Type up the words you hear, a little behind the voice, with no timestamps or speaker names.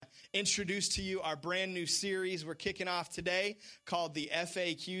introduce to you our brand new series we're kicking off today called the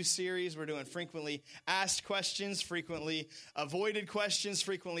FAQ series. We're doing frequently asked questions, frequently avoided questions,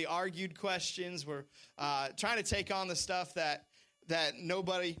 frequently argued questions. We're trying to take on the stuff that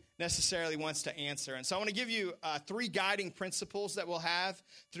nobody necessarily wants to answer. And so I want to give you three guiding principles that we'll have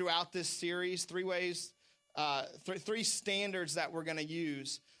throughout this series, three standards that we're going to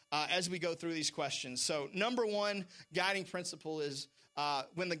use as we go through these questions. So number one guiding principle is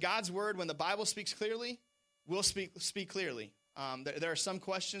when the Bible speaks clearly, we'll speak clearly. There are some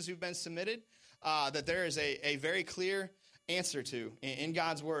questions who've been submitted that there is a very clear answer to in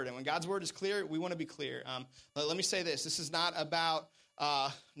God's word. And when God's word is clear, we want to be clear. Let me say this. This is not about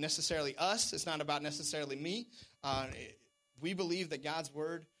necessarily us. It's not about necessarily me. We believe that God's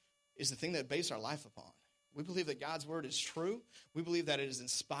word is the thing that base our life upon. We believe that God's word is true. We believe that it is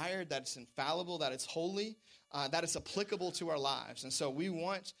inspired, that it's infallible, that it's holy, that it's applicable to our lives. And so we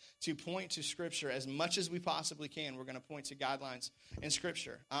want to point to Scripture as much as we possibly can. We're going to point to guidelines in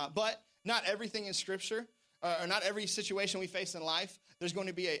Scripture. But not everything in Scripture, or not every situation we face in life, there's going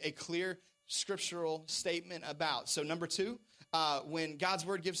to be a clear scriptural statement about. So number two, when God's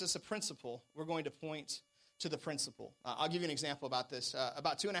word gives us a principle, we're going to point to the principle. I'll give you an example about this.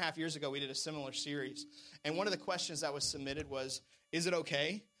 About 2.5 years ago, we did a similar series. And one of the questions that was submitted was, is it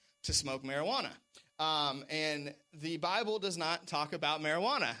okay to smoke marijuana? And the Bible does not talk about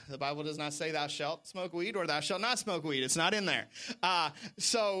marijuana. The Bible does not say thou shalt smoke weed or thou shalt not smoke weed. It's not in there.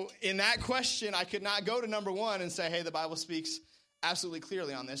 So in that question, I could not go to number one and say, hey, the Bible speaks absolutely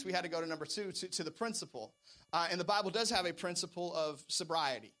clearly on this. We had to go to number two, to the principle. And the Bible does have a principle of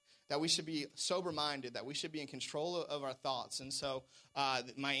sobriety, that we should be sober-minded, that we should be in control of our thoughts. And so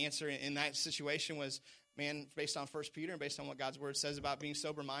my answer in that situation was, man, based on 1 Peter and based on what God's word says about being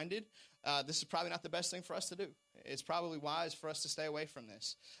sober-minded, this is probably not the best thing for us to do. It's probably wise for us to stay away from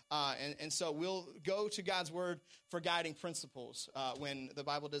this. And so we'll go to God's word for guiding principles when the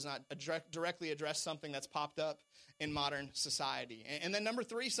Bible does not directly address something that's popped up in modern society. And then number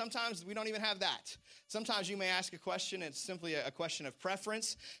three, sometimes we don't even have that. Sometimes you may ask a question, it's simply a question of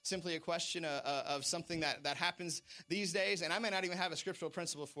preference, simply a question of something that happens these days, and I may not even have a scriptural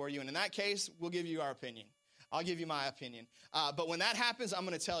principle for you, and in that case, we'll give you our opinion. I'll give you my opinion. But when that happens, I'm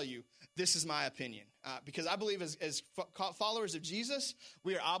going to tell you, this is my opinion. Because I believe as followers of Jesus,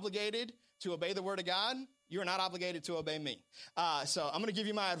 we are obligated to obey the word of God. You are not obligated to obey me. So I'm going to give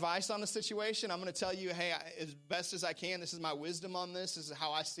you my advice on the situation. I'm going to tell you, hey, as best as I can, this is my wisdom on this. This is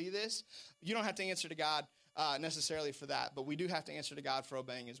how I see this. You don't have to answer to God necessarily for that, but we do have to answer to God for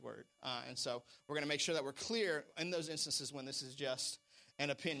obeying his word. And so we're going to make sure that we're clear in those instances when this is just an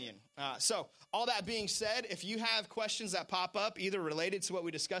opinion. So all that being said, if you have questions that pop up, either related to what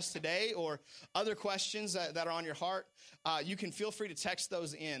we discussed today or other questions that are on your heart, you can feel free to text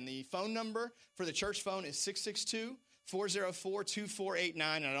those in. The phone number for the church phone is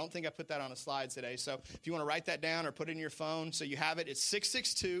 662-404-2489. And I don't think I put that on a slide today. So if you want to write that down or put it in your phone so you have it, it's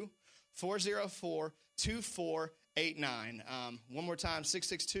 662-404-2489. One more time,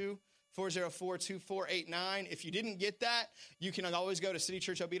 662-404-2489. If you didn't get that, you can always go to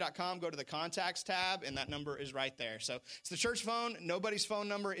citychurchob.com, go to the contacts tab, and that number is right there. So it's the church phone. Nobody's phone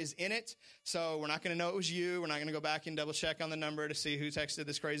number is in it, so we're not going to know it was you. We're not going to go back and double check on the number to see who texted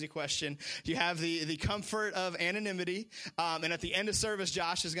this crazy question. You have the comfort of anonymity, and at the end of service,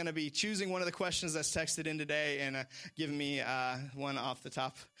 Josh is going to be choosing one of the questions that's texted in today and giving me one off the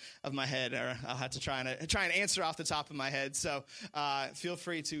top of my head, or I'll have to try and answer off the top of my head. So feel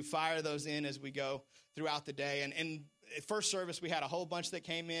free to fire those in as we go throughout the day. And first service, we had a whole bunch that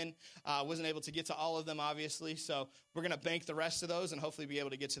came in. Wasn't able to get to all of them, obviously. So we're going to bank the rest of those and hopefully be able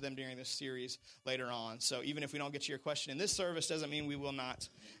to get to them during this series later on. So even if we don't get to your question in this service, doesn't mean we will not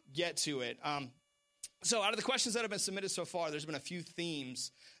get to it. So out of the questions that have been submitted so far, there's been a few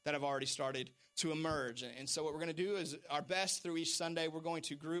themes that have already started to emerge. And so what we're going to do is our best through each Sunday, we're going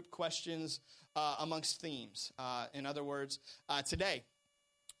to group questions amongst themes. In other words, today,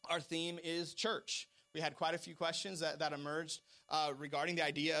 our theme is church. We had quite a few questions that emerged regarding the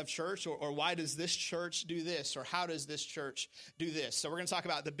idea of church, or why does this church do this, or how does this church do this? So we're going to talk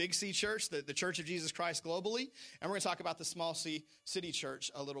about the Big C Church, the Church of Jesus Christ globally, and we're going to talk about the Small C City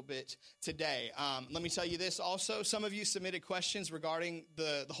Church a little bit today. Let me tell you this also. Some of you submitted questions regarding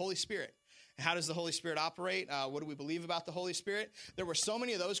the Holy Spirit. How does the Holy Spirit operate? What do we believe about the Holy Spirit? There were so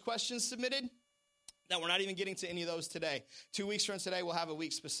many of those questions submitted that we're not even getting to any of those today. 2 weeks from today, we'll have a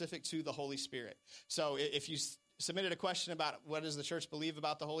week specific to the Holy Spirit. So if you submitted a question about what does the church believe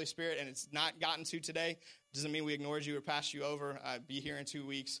about the Holy Spirit and it's not gotten to today, doesn't mean we ignored you or passed you over. Be here in 2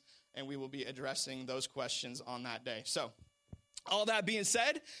 weeks, and we will be addressing those questions on that day. So All that being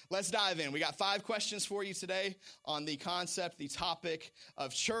said, let's dive in. We got 5 questions for you today on the concept, the topic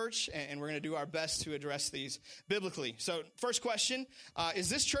of church, and we're going to do our best to address these biblically. So first question, is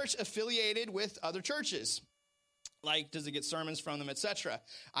this church affiliated with other churches? Like, does it get sermons from them, etc.?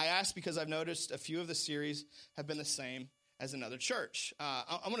 I ask because I've noticed a few of the series have been the same as another church.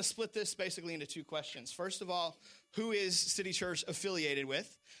 I'm going to split this basically into 2 questions. First of all, who is City Church affiliated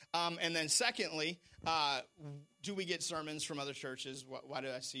with? And then secondly, do we get sermons from other churches? Why do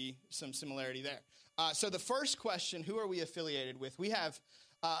I see some similarity there? So the first question, who are we affiliated with? We have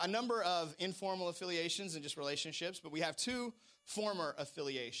a number of informal affiliations and just relationships, but we have 2 former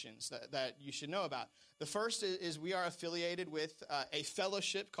affiliations that you should know about. The first is we are affiliated with a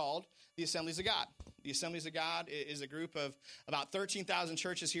fellowship called the Assemblies of God. The Assemblies of God is a group of about 13,000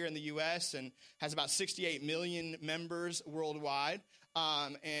 churches here in the U.S. and has about 68 million members worldwide.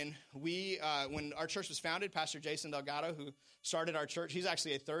 And we, when our church was founded, Pastor Jason Delgado, who started our church, he's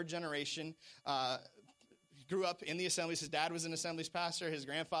actually a 3rd generation, grew up in the Assemblies. His dad was an Assemblies pastor. His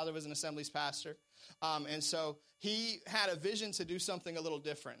grandfather was an Assemblies pastor. And so he had a vision to do something a little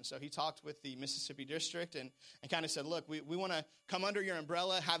different. So he talked with the Mississippi District and kind of said, look, we want to come under your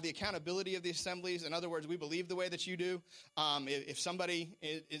umbrella, have the accountability of the assemblies. In other words, we believe the way that you do. If somebody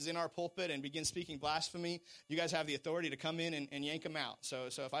is in our pulpit and begins speaking blasphemy, you guys have the authority to come in and yank them out. So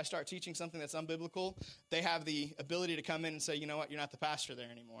if I start teaching something that's unbiblical, they have the ability to come in and say, you know what, you're not the pastor there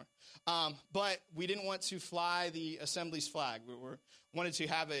anymore. But we didn't want to fly the Assembly's flag. We wanted to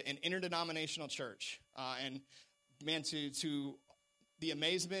have an interdenominational church. And man, to the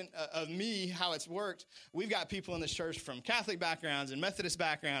amazement of me, how it's worked, we've got people in this church from Catholic backgrounds and Methodist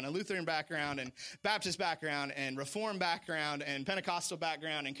background and Lutheran background and Baptist background and Reformed background and Pentecostal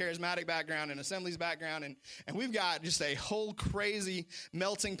background and Charismatic background and Assemblies background. And we've got just a whole crazy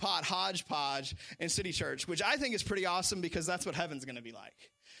melting pot hodgepodge in City Church, which I think is pretty awesome because that's what heaven's going to be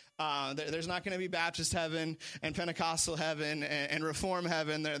like. There's not going to be Baptist heaven and Pentecostal heaven and Reform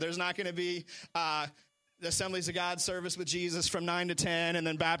heaven. There's not going to be the Assemblies of God service with Jesus from 9 to 10, and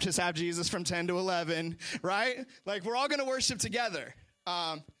then Baptists have Jesus from 10 to 11, right? Like, we're all going to worship together.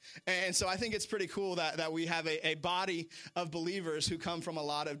 And so I think it's pretty cool that we have a body of believers who come from a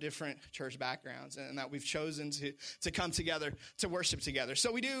lot of different church backgrounds and that we've chosen to come together to worship together.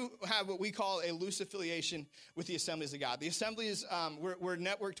 So we do have what we call a loose affiliation with the Assemblies of God. The Assemblies, we're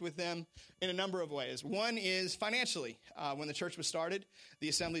networked with them in a number of ways. One is financially. When the church was started, the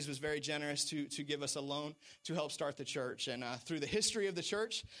Assemblies was very generous to give us a loan to help start the church. And through the history of the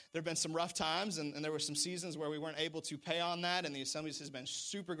church, there have been some rough times, and there were some seasons where we weren't able to pay on that, and the Assemblies has been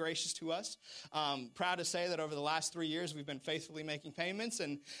super gracious to us. Proud to say that over the last 3 years, we've been faithfully making payments,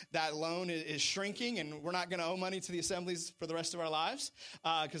 and that loan is shrinking, and we're not going to owe money to the Assemblies for the rest of our lives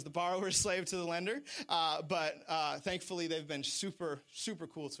because the borrower is slave to the lender. But thankfully, they've been super, super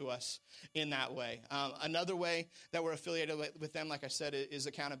cool to us in that way. Another way that we're affiliated with them, like I said, is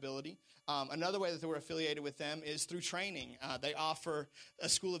accountability. Another way that we're affiliated with them is through training. They offer a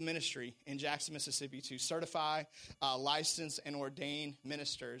school of ministry in Jackson, Mississippi to certify, license, and ordain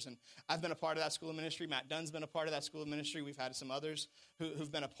ministers. And I've been a part of that school of ministry. Matt Dunn's been a part of that school of ministry. We've had some others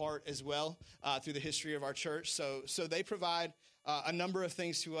who've been a part as well through the history of our church. So they provide a number of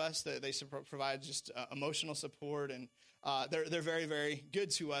things to us. They provide just emotional support, and they're very, very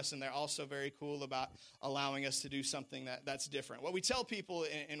good to us, and they're also very cool about allowing us to do something that's different. What we tell people,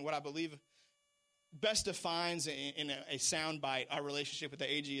 and what I believe best defines in a soundbite our relationship with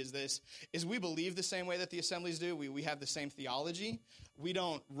the AG is we believe the same way that the Assemblies do. We have the same theology. We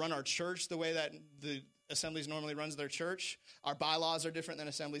don't run our church the way that the Assemblies normally runs their church. Our bylaws are different than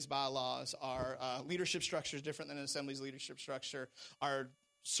Assemblies bylaws. Our leadership structure is different than an Assemblies leadership structure. Our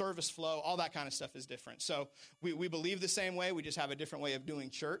service flow, all that kind of stuff is different. So we believe the same way. We just have a different way of doing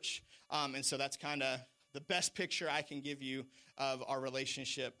church. And so that's kind of the best picture I can give you of our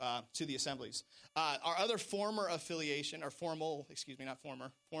relationship to the Assemblies. Our other formal affiliation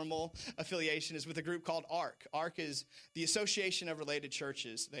is with a group called ARC. ARC is the Association of Related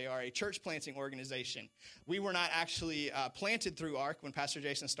Churches. They are a church planting organization. We were not actually planted through ARC when Pastor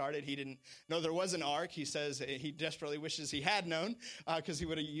Jason started. He didn't know there was an ARC. He says he desperately wishes he had known because he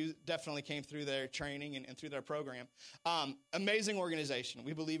would have definitely came through their training and through their program. Amazing organization.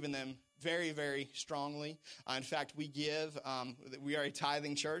 We believe in them very, very strongly. In fact, we give, we are a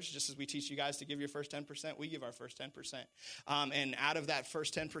tithing church. Just as we teach you guys to give your first 10%, we give our first 10%. And out of that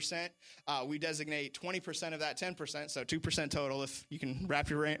first 10%, we designate 20% of that 10%, so 2% total, if you can wrap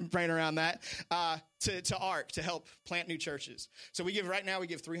your brain around that, to ARC to help plant new churches. So we give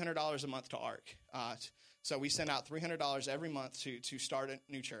 $300 a month to ARC. So we send out $300 every month to start a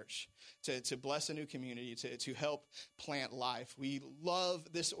new church, to bless a new community, to help plant life. We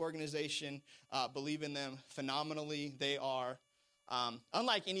love this organization, believe in them phenomenally. They are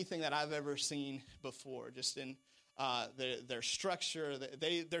unlike anything that I've ever seen before, just in their structure.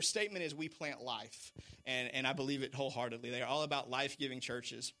 Their statement is, we plant life, and I believe it wholeheartedly. They are all about life-giving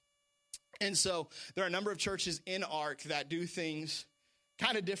churches. And so there are a number of churches in ARC that do things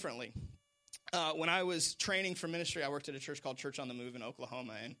kind of differently. When I was training for ministry, I worked at a church called Church on the Move in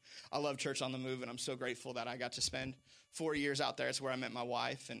Oklahoma, and I love Church on the Move, and I'm so grateful that I got to spend 4 years out there. It's where I met my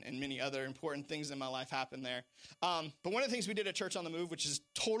wife, and many other important things in my life happened there. But one of the things we did at Church on the Move, which is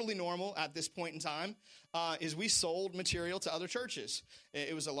totally normal at this point in time, is we sold material to other churches.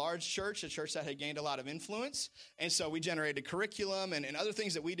 It was a large church, a church that had gained a lot of influence, and so we generated curriculum and other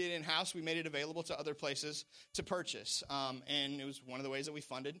things that we did in-house. We made it available to other places to purchase, and it was one of the ways that we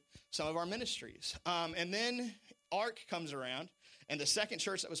funded some of our ministries. And then ARC comes around, and the second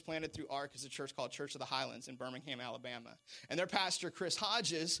church that was planted through ARC is a church called Church of the Highlands in Birmingham, Alabama. And their pastor, Chris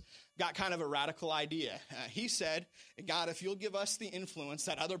Hodges, got kind of a radical idea. He said, God, if you'll give us the influence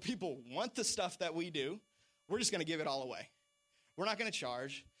that other people want the stuff that we do, we're just going to give it all away. We're not going to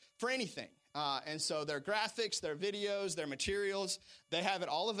charge for anything. And so their graphics, their videos, their materials, they have it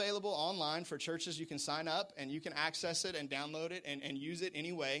all available online for churches. You can sign up, and you can access it and download it and use it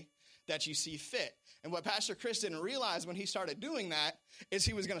any way that you see fit. And what Pastor Chris didn't realize when he started doing that is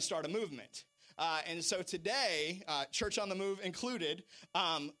he was going to start a movement. And so today, Church on the Move included,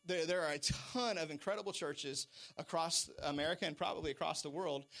 there are a ton of incredible churches across America and probably across the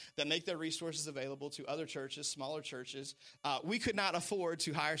world that make their resources available to other churches, smaller churches. We could not afford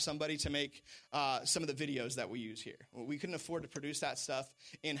to hire somebody to make some of the videos that we use here. We couldn't afford to produce that stuff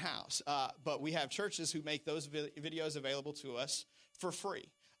in-house. But we have churches who make those videos available to us for free.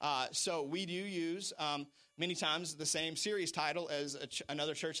 So we do use many times the same series title as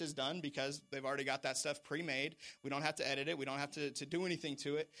another church has done, because they've already got that stuff pre-made. We don't have to edit it. We don't have to do anything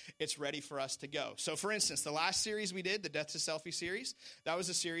to it. It's ready for us to go. So for instance, the last series we did, the Death to Selfie series, that was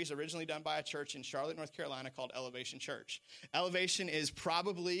a series originally done by a church in Charlotte, North Carolina called Elevation Church. Elevation is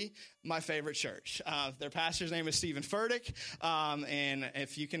probably my favorite church. Their pastor's name is Stephen Furtick. And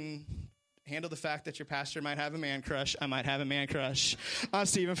if you can handle the fact that your pastor might have a man crush, I might have a man crush on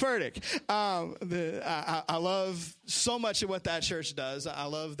Stephen Furtick. I love so much of what that church does. I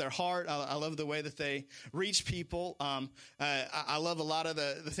love their heart. I love the way that they reach people. I love a lot of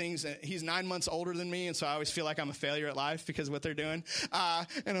the things. He's 9 months older than me, and so I always feel like I'm a failure at life because of what they're doing.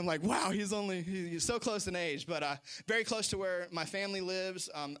 And I'm like, wow, he's so close in age, but very close to where my family lives.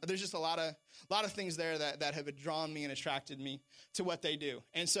 There's just a lot of things there that have drawn me and attracted me to what they do.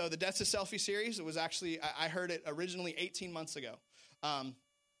 And so the Death to Selfie series, it was actually, I heard it originally 18 months ago.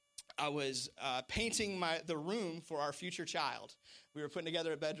 I was painting the room for our future child. We were putting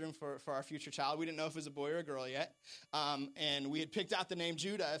together a bedroom for our future child. We didn't know if it was a boy or a girl yet. And we had picked out the name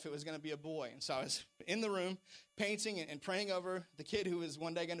Judah if it was going to be a boy. And so I was in the room painting and praying over the kid who was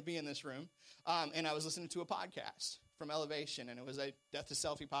one day going to be in this room. And I was listening to a podcast from Elevation, and it was a Death to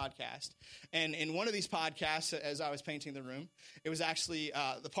Selfie podcast. And in one of these podcasts, as I was painting the room, it was actually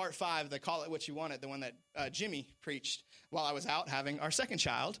the part 5, the Call It What You Want It, the one that Jimmy preached while I was out having our second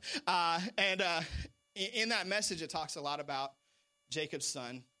child. And in that message, it talks a lot about Jacob's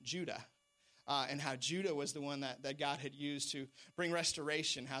son, Judah. And how Judah was the one that God had used to bring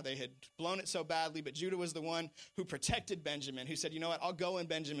restoration, how they had blown it so badly, but Judah was the one who protected Benjamin, who said, you know what, I'll go in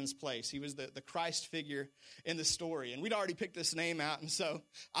Benjamin's place. He was the Christ figure in the story. And we'd already picked this name out, and so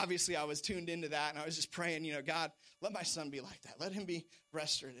obviously I was tuned into that, and I was just praying, God, let my son be like that. Let him be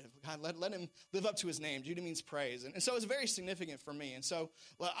restorative. God, let him live up to his name. Judah means praise. And so it was very significant for me. And so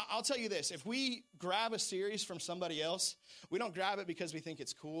I'll tell you this, if we grab a series from somebody else, we don't grab it because we think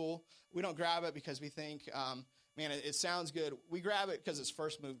it's cool. We don't grab it because we think, man, it sounds good. We grab it because it's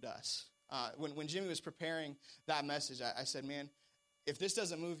first moved us. When Jimmy was preparing that message, I said, man, if this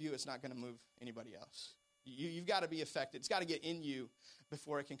doesn't move you, it's not going to move anybody else. You've got to be affected. It's got to get in you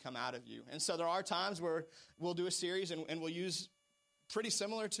before it can come out of you. And so there are times where we'll do a series and we'll use pretty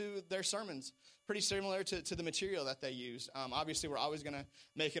similar to their sermons, pretty similar to the material that they used. Obviously, we're always going to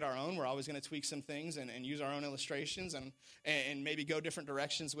make it our own. We're always going to tweak some things and use our own illustrations and maybe go different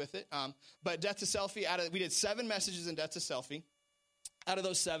directions with it. But Death to Selfie, we did 7 messages in Death to Selfie. Out of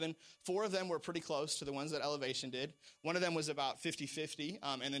those 7, 4 of them were pretty close to the ones that Elevation did. One of them was about 50-50,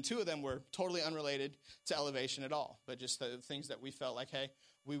 and then 2 of them were totally unrelated to Elevation at all, but just the things that we felt like, hey,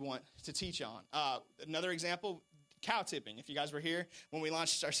 we want to teach on. Another example, cow tipping. If you guys were here when we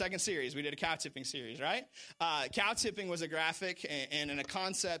launched our second series, we did a cow tipping series, right? Cow tipping was a graphic and a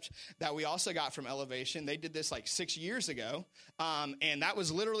concept that we also got from Elevation. They did this like 6 years ago, and that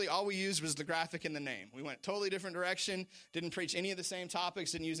was literally all we used was the graphic and the name. We went a totally different direction, didn't preach any of the same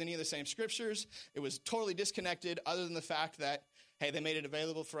topics, didn't use any of the same scriptures. It was totally disconnected other than the fact that, hey, they made it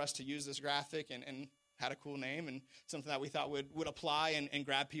available for us to use this graphic and had a cool name and something that we thought would apply and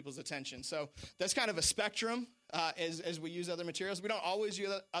grab people's attention. So that's kind of a spectrum as we use other materials. We don't always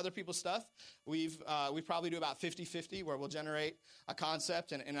use other people's stuff. We probably do about 50-50 where we'll generate a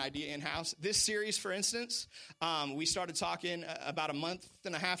concept and an idea in-house. This series, for instance, we started talking about a month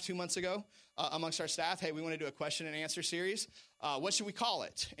and a half, 2 months ago amongst our staff. Hey, we want to do a question and answer series. What should we call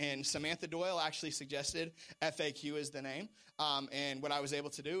it? And Samantha Doyle actually suggested FAQ as the name. And what I was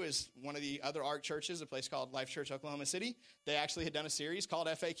able to do is one of the other ARC churches, a place called Life Church Oklahoma City, they actually had done a series called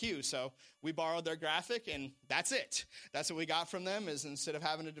FAQ. So we borrowed their graphic, and that's it. That's what we got from them is instead of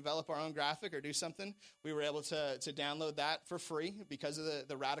having to develop our own graphic or do something, we were able to download that for free because of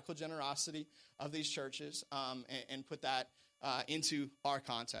the radical generosity of these churches and put that into our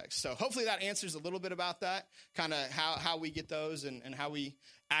context. So hopefully that answers a little bit about that, kind of how we get those and how we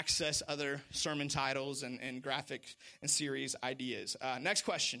access other sermon titles and graphic and series ideas. Next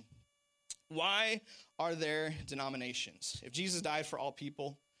question. Why are there denominations? If Jesus died for all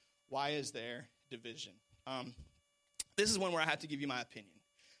people, why is there division? This is one where I have to give you my opinion.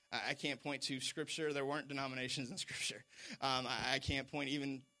 I can't point to Scripture. There weren't denominations in Scripture. I can't point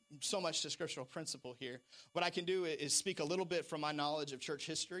even so much to scriptural principle here. What I can do is speak a little bit from my knowledge of church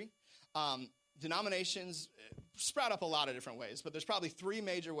history. Denominations sprout up a lot of different ways, but there's probably 3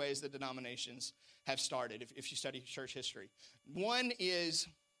 major ways that denominations have started if you study church history. One is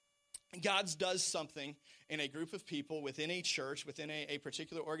God does something in a group of people within a church, within a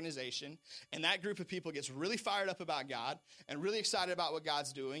particular organization, and that group of people gets really fired up about God and really excited about what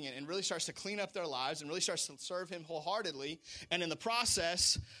God's doing and really starts to clean up their lives and really starts to serve him wholeheartedly. And in the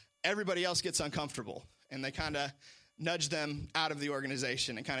process, everybody else gets uncomfortable, and they kind of nudge them out of the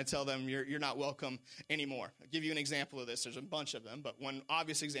organization and kind of tell them you're not welcome anymore. I'll give you an example of this. There's a bunch of them, but one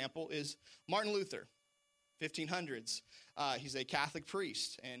obvious example is Martin Luther, 1500s. He's a Catholic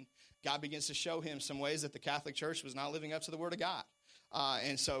priest, and God begins to show him some ways that the Catholic Church was not living up to the Word of God.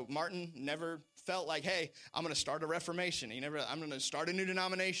 And so Martin never felt like, hey, I'm going to start a reformation. I'm going to start a new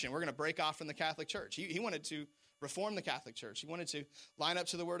denomination. We're going to break off from the Catholic Church. He wanted to reform the Catholic Church. He wanted to line up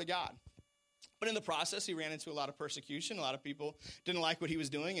to the Word of God. But in the process, he ran into a lot of persecution. A lot of people didn't like what he was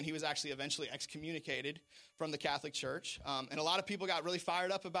doing, and he was actually eventually excommunicated from the Catholic Church. And a lot of people got really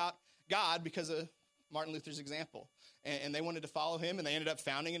fired up about God because of Martin Luther's example. And they wanted to follow him, and they ended up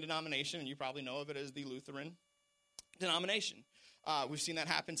founding a denomination, and you probably know of it as the Lutheran denomination. We've seen that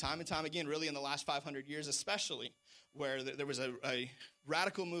happen time and time again, really in the last 500 years especially, where there was a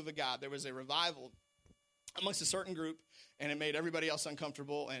radical move of God. There was a revival amongst a certain group, and it made everybody else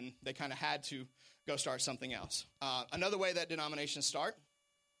uncomfortable, and they kind of had to go start something else. Another way that denominations start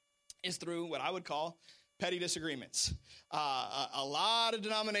is through what I would call petty disagreements. A lot of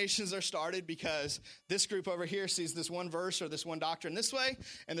denominations are started because this group over here sees this one verse or this one doctrine this way,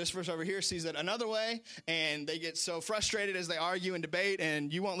 and this verse over here sees it another way, and they get so frustrated as they argue and debate,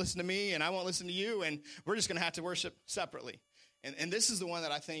 and you won't listen to me, and I won't listen to you, and we're just going to have to worship separately. And this is the one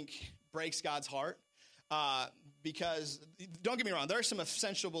that I think breaks God's heart. Because, don't get me wrong, there are some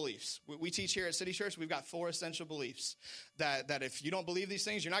essential beliefs. We teach here at City Church, we've got 4 essential beliefs that if you don't believe these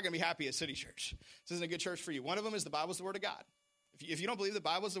things, you're not going to be happy at City Church. This isn't a good church for you. One of them is the Bible's the Word of God. If you don't believe the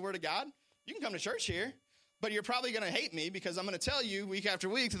Bible's the Word of God, you can come to church here, but you're probably going to hate me because I'm going to tell you week after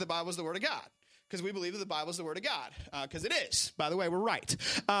week that the Bible's the Word of God. Because we believe that the Bible's the Word of God. Because it is. By the way, we're right.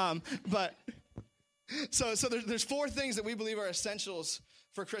 So there's 4 things that we believe are essentials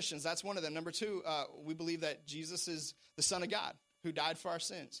for Christians. That's one of them. Number 2, we believe that Jesus is the Son of God who died for our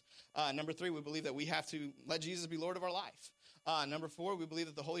sins. Number 3, we believe that we have to let Jesus be Lord of our life. Number 4, we believe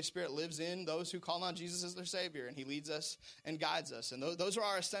that the Holy Spirit lives in those who call on Jesus as their Savior, and he leads us and guides us. And those are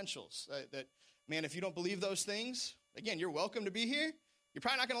our essentials. Man, if you don't believe those things, again, you're welcome to be here. You're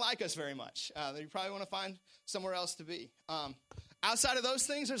probably not going to like us very much. You probably want to find somewhere else to be. Outside of those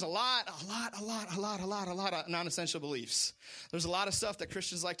things, there's a lot of non-essential beliefs. There's a lot of stuff that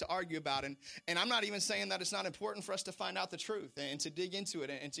Christians like to argue about. And I'm not even saying that it's not important for us to find out the truth and to dig into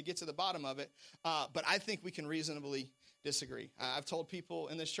it and to get to the bottom of it. But I think we can reasonably disagree. I've told people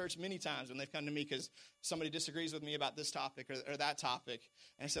in this church many times when they've come to me because somebody disagrees with me about this topic or that topic.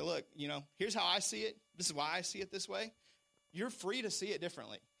 And I say, look, here's how I see it. This is why I see it this way. You're free to see it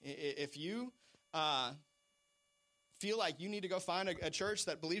differently. If you feel like you need to go find a church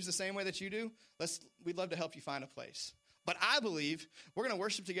that believes the same way that you do, we'd love to help you find a place. But I believe we're going to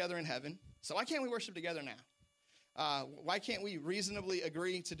worship together in heaven. So why can't we worship together now? Why can't we reasonably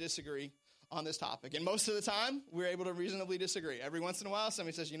agree to disagree on this topic? And most of the time, we're able to reasonably disagree. Every once in a while,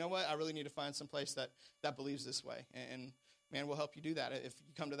 somebody says, you know what, I really need to find some place that believes this way. And man, we'll help you do that if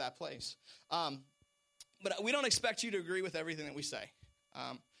you come to that place. But we don't expect you to agree with everything that we say.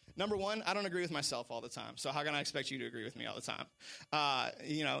 Number one, I don't agree with myself all the time. So how can I expect you to agree with me all the time?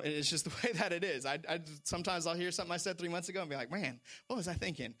 It's just the way that it is. Sometimes I'll hear something I said 3 months ago and be like, man, what was I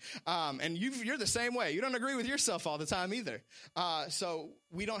thinking? And you're the same way. You don't agree with yourself all the time either. So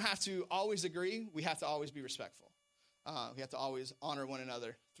we don't have to always agree. We have to always be respectful. We have to always honor one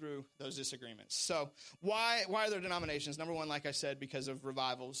another through those disagreements. So why are there denominations? Number one, like I said, because of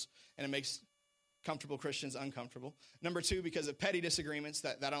revivals, and it makes comfortable Christians uncomfortable. Number two, because of petty disagreements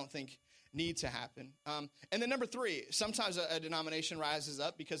that I don't think need to happen. And then number three, sometimes a denomination rises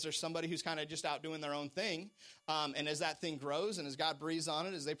up because there's somebody who's kind of just out doing their own thing. And as that thing grows and as God breathes on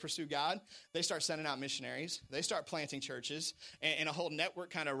it, as they pursue God, they start sending out missionaries. They start planting churches. And a whole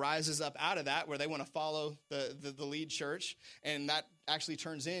network kind of rises up out of that where they want to follow the lead church. And that actually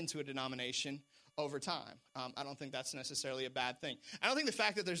turns into a denomination over time. I don't think that's necessarily a bad thing. I don't think the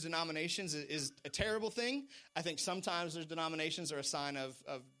fact that there's denominations is a terrible thing. I think sometimes there's denominations are a sign of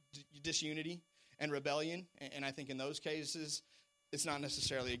disunity and rebellion. And I think in those cases, it's not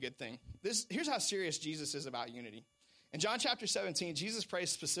necessarily a good thing. Here's how serious Jesus is about unity. In John chapter 17, Jesus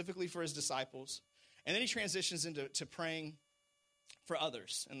prays specifically for his disciples. And then he transitions into praying for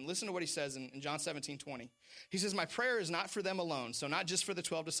others. And listen to what he says in John 17:20. He says, my prayer is not for them alone, so not just for the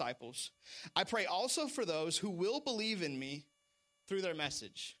 12 disciples. I pray also for those who will believe in me through their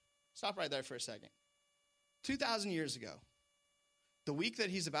message. Stop right there for a second. 2,000 years ago, the week that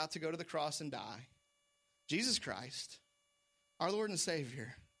he's about to go to the cross and die, Jesus Christ, our Lord and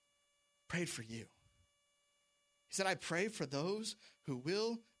Savior, prayed for you. He said, I pray for those who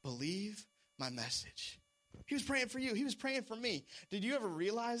will believe my message. He was praying for you. He was praying for me. Did you ever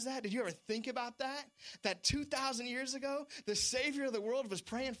realize that? Did you ever think about that? That 2,000 years ago, the Savior of the world was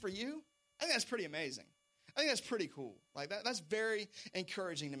praying for you? I think that's pretty amazing. I think that's pretty cool. Like that's very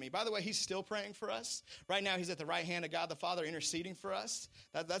encouraging to me. By the way, he's still praying for us. Right now, he's at the right hand of God the Father interceding for us.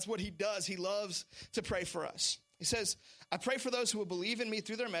 That's what he does. He loves to pray for us. He says, I pray for those who will believe in me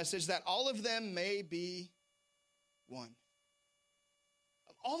through their message, that all of them may be one.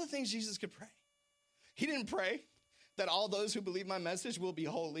 Of all the things Jesus could pray, he didn't pray that all those who believe my message will be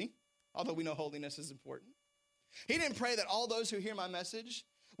holy, although we know holiness is important. He didn't pray that all those who hear my message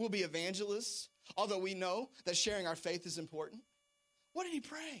will be evangelists, although we know that sharing our faith is important. What did he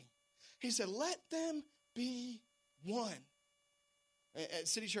pray? He said, let them be one. At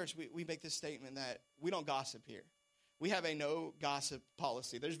City Church, we make this statement that we don't gossip here. We have a no gossip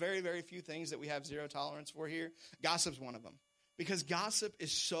policy. There's very, very few things that we have zero tolerance for here. Gossip's one of them. Because gossip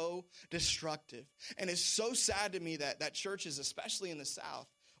is so destructive. And it's so sad to me that churches, especially in the South,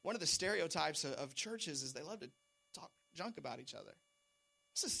 one of the stereotypes of churches is they love to talk junk about each other.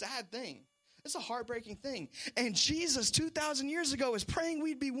 It's a sad thing. It's a heartbreaking thing. And Jesus, 2,000 years ago, is praying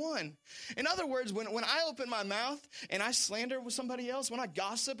we'd be one. In other words, when I open my mouth and I slander with somebody else, when I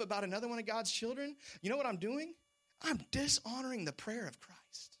gossip about another one of God's children, you know what I'm doing? I'm dishonoring the prayer of Christ.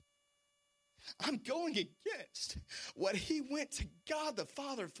 I'm going against what he went to God the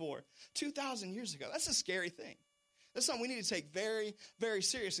Father for 2,000 years ago. That's a scary thing. That's something we need to take very, very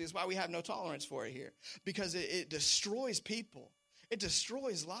seriously. That's why we have no tolerance for it here. Because it destroys people. It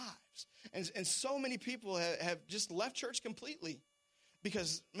destroys lives. And so many people have just left church completely.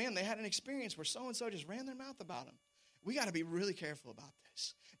 Because, man, they had an experience where so-and-so just ran their mouth about them. We got to be really careful about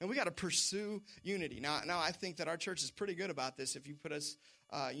this. And we got to pursue unity. Now, I think that our church is pretty good about this. If you put us,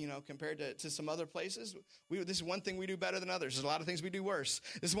 compared to some other places, this is one thing we do better than others. There's a lot of things we do worse.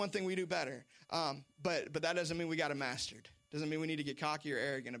 This is one thing we do better. But that doesn't mean we got it mastered. Doesn't mean we need to get cocky or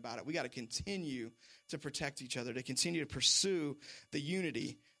arrogant about it. We got to continue to protect each other, to continue to pursue the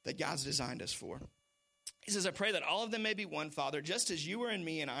unity that God's designed us for. He says, I pray that all of them may be one, Father, just as you are in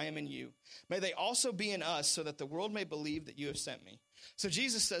me and I am in you. May they also be in us so that the world may believe that you have sent me. So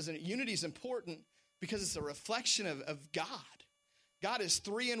Jesus says that unity is important because it's a reflection of God. God is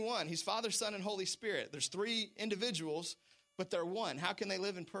 3 in 1. He's Father, Son, and Holy Spirit. There's 3 individuals, but they're one. How can they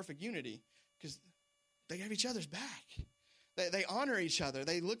live in perfect unity? Because they have each other's back. They honor each other.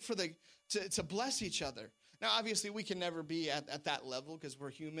 They look for to bless each other. Now, obviously, we can never be at that level because we're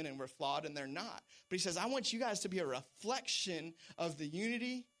human and we're flawed, and they're not. But he says, I want you guys to be a reflection of the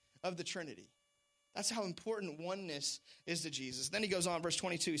unity of the Trinity. That's how important oneness is to Jesus. Then he goes on, verse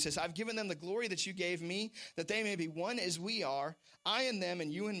 22, he says, I've given them the glory that you gave me, that they may be one as we are, I and them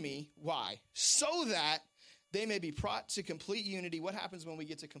and you and me. Why? So that they may be brought to complete unity. What happens when we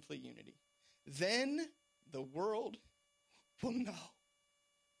get to complete unity? Then the world will know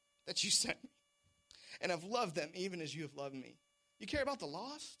that you sent me and have loved them even as you have loved me. You care about the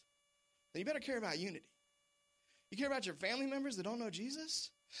lost? Then you better care about unity. You care about your family members that don't know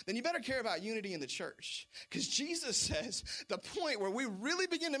Jesus? Then you better care about unity in the church. Because Jesus says the point where we really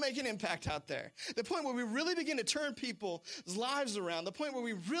begin to make an impact out there, the point where we really begin to turn people's lives around, the point where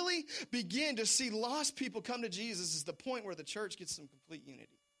we really begin to see lost people come to Jesus is the point where the church gets some complete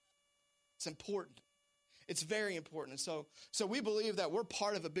unity. It's important. It's very important. And so we believe that we're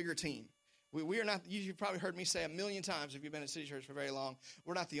part of a bigger team. We are not, you've probably heard me say a million times if you've been at City Church for very long,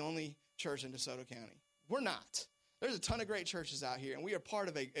 we're not the only church in DeSoto County. We're not. There's a ton of great churches out here, and we are part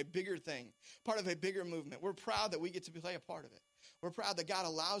of a bigger thing, part of a bigger movement. We're proud that we get to play a part of it. We're proud that God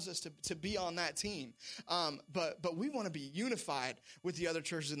allows us to be on that team. But we want to be unified with the other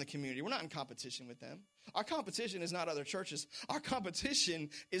churches in the community. We're not in competition with them. Our competition is not other churches. Our competition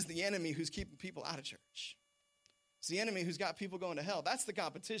is the enemy who's keeping people out of church. It's the enemy who's got people going to hell. That's the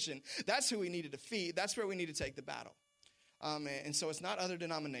competition. That's who we need to defeat. That's where we need to take the battle. And so it's not other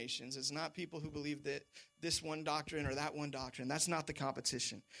denominations. It's not people who believe that this one doctrine or that one doctrine. That's not the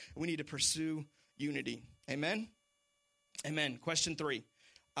competition. We need to pursue unity. Amen? Amen. Question 3.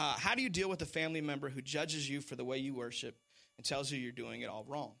 How do you deal with a family member who judges you for the way you worship and tells you you're doing it all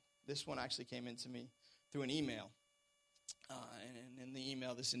wrong? This one actually came into me through an email. And in the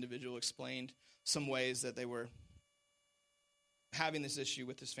email, this individual explained some ways that they were having this issue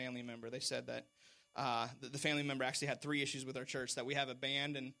with this family member. They said that the family member actually had 3 issues with our church, that we have a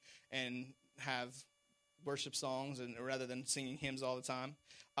band and have worship songs, and rather than singing hymns all the time,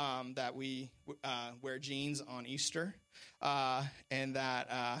 that we wear jeans on Easter, and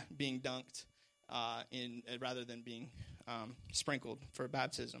that being dunked rather than being sprinkled for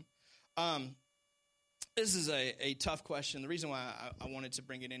baptism. This is a tough question. The reason why I wanted to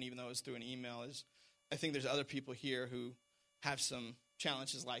bring it in, even though it was through an email, is I think there's other people here who have some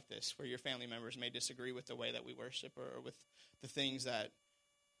challenges like this, where your family members may disagree with the way that we worship or with the things that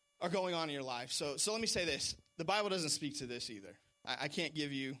are going on in your life. So let me say this. The Bible doesn't speak to this either. I can't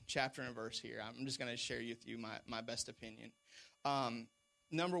give you chapter and verse here. I'm just going to share with you my best opinion.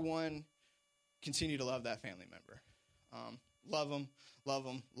 Number 1, continue to love that family member. Love them, love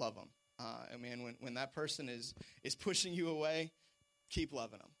them, love them. I mean, when that person is pushing you away, keep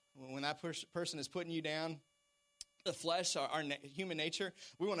loving them. When that person is putting you down, the flesh, our human nature,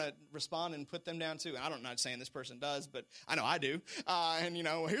 we want to respond and put them down too. And I'm not saying this person does, but I know I do. And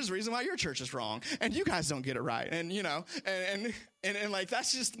here's the reason why your church is wrong, and you guys don't get it right. And and like,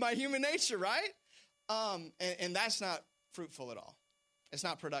 that's just my human nature, right? And that's not fruitful at all. It's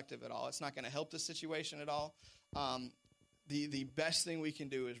not productive at all. It's not going to help the situation at all. The best thing we can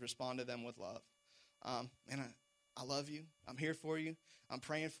do is respond to them with love. And I love you. I'm here for you. I'm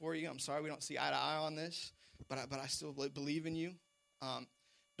praying for you. I'm sorry we don't see eye to eye on this. But I still believe in you.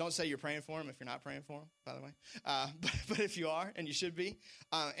 Don't say you're praying for him if you're not praying for him, by the way. But if you are, and you should be.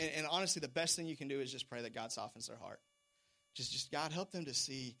 And honestly, the best thing you can do is just pray that God softens their heart. Just God, help them to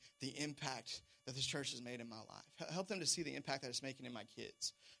see the impact that this church has made in my life. Help them to see the impact that it's making in my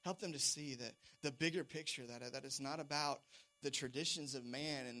kids. Help them to see that the bigger picture, that it's not about the traditions of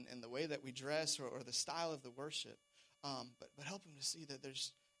man and the way that we dress or the style of the worship. But help them to see that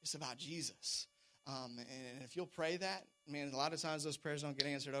it's about Jesus. And if you'll pray that, man, a lot of times those prayers don't get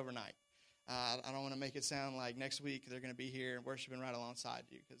answered overnight. I don't want to make it sound like next week they're going to be here and worshiping right alongside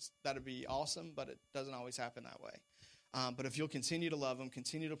you, because that would be awesome, but it doesn't always happen that way. But if you'll continue to love them,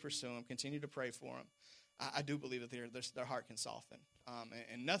 continue to pursue them, continue to pray for them, I do believe that their heart can soften.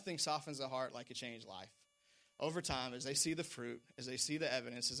 And nothing softens the heart like a changed life. Over time, as they see the fruit, as they see the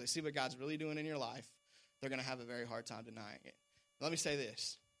evidence, as they see what God's really doing in your life, they're going to have a very hard time denying it. Let me say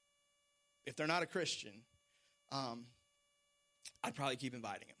this. If they're not a Christian, I'd probably keep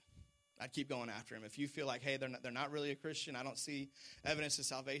inviting them. I'd keep going after them. If you feel like, hey, they're not really a Christian, I don't see evidence of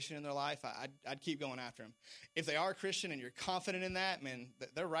salvation in their life, I'd keep going after them. If they are a Christian and you're confident in that, man,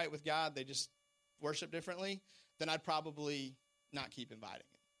 they're right with God, they just worship differently, then I'd probably not keep inviting them.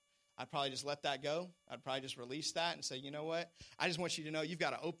 I'd probably just let that go. I'd probably just release that and say, you know what? I just want you to know you've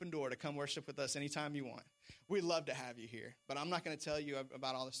got an open door to come worship with us anytime you want. We'd love to have you here. But I'm not going to tell you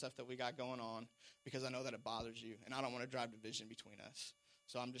about all the stuff that we got going on, because I know that it bothers you, and I don't want to drive division between us.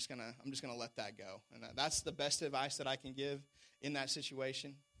 So I'm just gonna let that go. And that's the best advice that I can give in that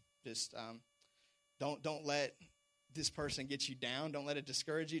situation. Just don't let this person get you down. Don't let it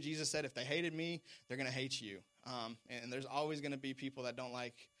discourage you. Jesus said, if they hated me, they're going to hate you. And there's always going to be people that don't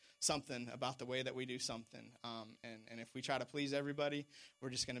like something about the way that we do something. And if we try to please everybody, we're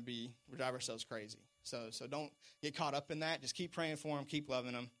just going to drive ourselves crazy. So don't get caught up in that. Just keep praying for them, keep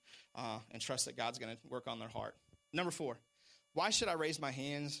loving them, and trust that God's going to work on their heart. Number 4, why should I raise my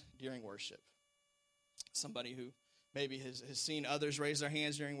hands during worship? Somebody who maybe has seen others raise their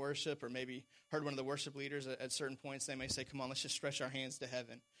hands during worship, or maybe heard one of the worship leaders at certain points, they may say, come on, let's just stretch our hands to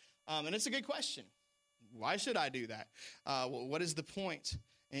heaven. And it's a good question. Why should I do that? Well, what is the point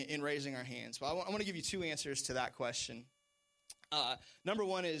in raising our hands? Well, I want to give you 2 answers to that question. Number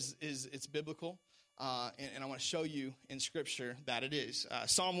 1 is it's biblical, and I want to show you in Scripture that it is.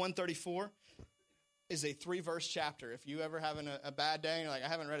 Psalm 134 is a 3-verse chapter. If you ever having a bad day and you're like, I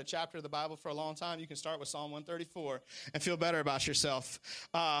haven't read a chapter of the Bible for a long time, you can start with Psalm 134 and feel better about yourself,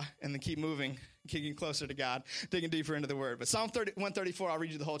 and then keep moving, getting closer to God, digging deeper into the Word. But Psalm 134, I'll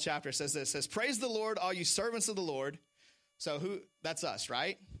read you the whole chapter. It says this, it says, praise the Lord, all you servants of the Lord. So that's us,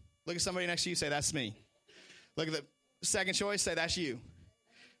 right? Look at somebody next to you, say, that's me. Look at the second choice, say, that's you,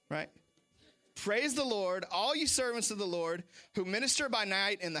 right? Praise the Lord, all you servants of the Lord who minister by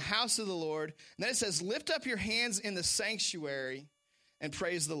night in the house of the Lord. And then it says, lift up your hands in the sanctuary and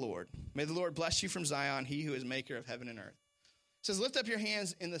praise the Lord. May the Lord bless you from Zion, he who is maker of heaven and earth. It says, lift up your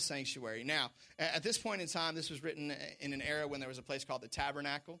hands in the sanctuary. Now, at this point in time, this was written in an era when there was a place called the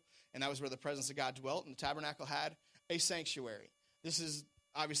tabernacle, and that was where the presence of God dwelt, and the tabernacle had a sanctuary. This is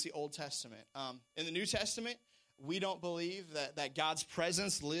obviously Old Testament. In the New Testament, we don't believe that God's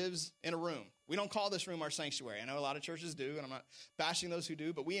presence lives in a room. We don't call this room our sanctuary. I know a lot of churches do, and I'm not bashing those who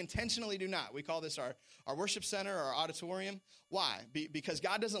do, but we intentionally do not. We call this our worship center, our auditorium. Why? Because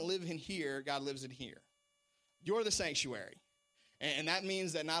God doesn't live in here, God lives in here. You're the sanctuary. And that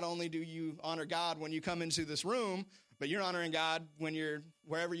means that not only do you honor God when you come into this room, but you're honoring God when you're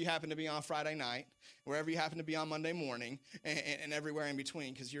wherever you happen to be on Friday night, wherever you happen to be on Monday morning, and everywhere in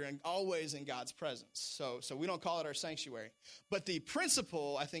between, because you're always in God's presence. So we don't call it our sanctuary. But the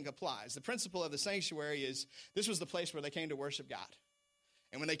principle, I think, applies. The principle of the sanctuary is this was the place where they came to worship God.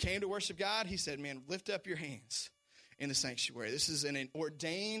 And when they came to worship God, he said, man, lift up your hands in the sanctuary. This is an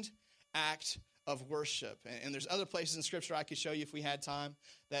ordained act of worship. And there's other places in Scripture I could show you if we had time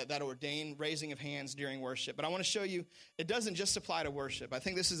that ordain raising of hands during worship. But I want to show you it doesn't just apply to worship. I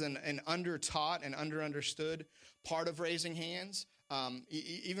think this is an under-taught and under-understood part of raising hands.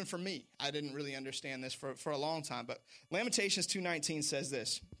 Even for me, I didn't really understand this for a long time. But Lamentations 2:19 says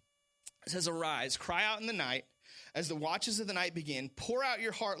this. It says, arise, cry out in the night, as the watches of the night begin. Pour out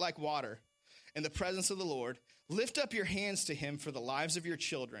your heart like water in the presence of the Lord. Lift up your hands to him for the lives of your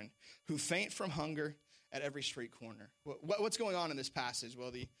children who faint from hunger at every street corner. What's going on in this passage?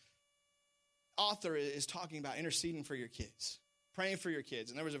 Well, the author is talking about interceding for your kids, praying for your kids.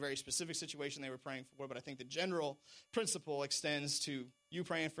 And there was a very specific situation they were praying for, but I think the general principle extends to you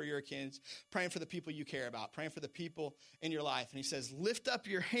praying for your kids, praying for the people you care about, praying for the people in your life. And he says, lift up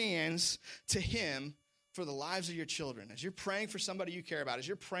your hands to him for the lives of your children. As you're praying for somebody you care about, as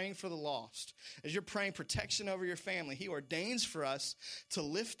you're praying for the lost, as you're praying protection over your family, he ordains for us to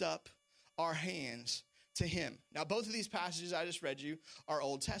lift up our hands to him. Now, both of these passages I just read you are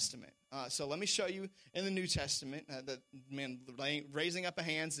Old Testament. So let me show you in the New Testament that raising up of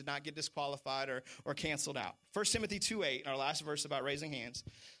hands did not get disqualified or canceled out. 1 Timothy 2:8, our last verse about raising hands.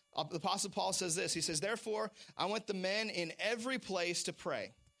 The Apostle Paul says this. He says, therefore, I want the men in every place to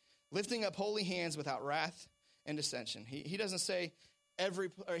pray, lifting up holy hands without wrath and dissension. He doesn't say he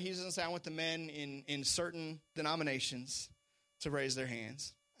doesn't say I want the men in certain denominations to raise their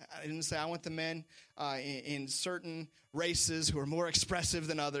hands. I didn't say I want the men in certain races who are more expressive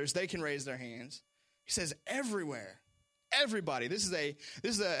than others. They can raise their hands. He says everywhere, everybody. This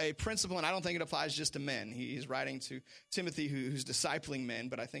is a principle, and I don't think it applies just to men. He's writing to Timothy, who's discipling men,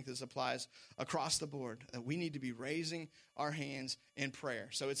 but I think this applies across the board, that we need to be raising our hands in prayer.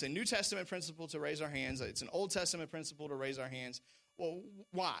 So it's a New Testament principle to raise our hands. It's an Old Testament principle to raise our hands. Well,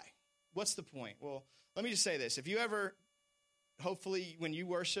 why? What's the point? Well, let me just say this. If you ever, hopefully when you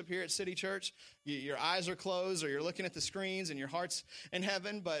worship here at City Church, your eyes are closed or you're looking at the screens and your heart's in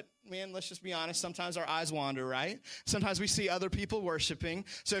heaven. But man, let's just be honest. Sometimes our eyes wander, right? Sometimes we see other people worshiping.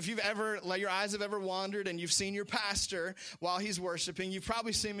 So if your eyes have ever wandered and you've seen your pastor while he's worshiping, you've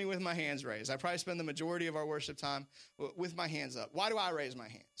probably seen me with my hands raised. I probably spend the majority of our worship time with my hands up. Why do I raise my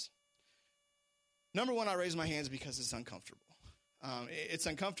hands? Number one, I raise my hands because it's uncomfortable. It's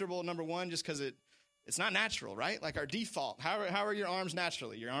uncomfortable, number one, just because it's not natural, right? Like our default. How are your arms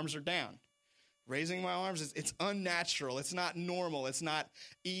naturally? Your arms are down. Raising my arms, it's unnatural. It's not normal. It's not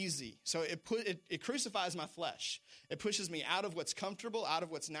easy. So it crucifies my flesh. It pushes me out of what's comfortable, out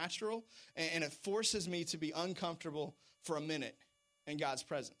of what's natural, and it forces me to be uncomfortable for a minute in God's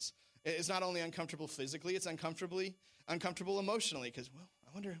presence. It's not only uncomfortable physically, it's uncomfortable emotionally, because, well,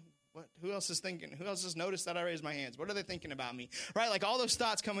 I wonder who else is thinking? Who else has noticed that I raised my hands? What are they thinking about me? Right? Like all those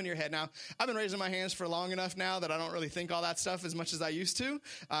thoughts come in your head. Now, I've been raising my hands for long enough now that I don't really think all that stuff as much as I used to.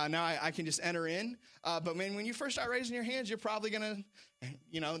 Now I can just enter in. But when you first start raising your hands, you're probably going to,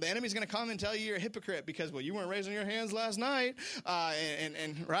 the enemy's going to come and tell you you're a hypocrite because, well, you weren't raising your hands last night.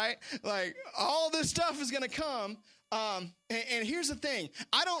 And right? Like all this stuff is going to come. And here's the thing.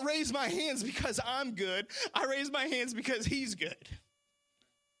 I don't raise my hands because I'm good. I raise my hands because he's good.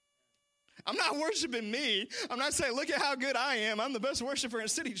 I'm not worshiping me. I'm not saying, look at how good I am. I'm the best worshiper in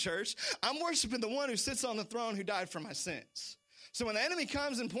City Church. I'm worshiping the one who sits on the throne who died for my sins. So when the enemy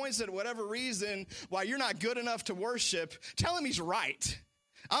comes and points at whatever reason why you're not good enough to worship, tell him he's right.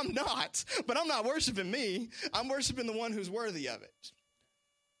 I'm not, but I'm not worshiping me. I'm worshiping the one who's worthy of it.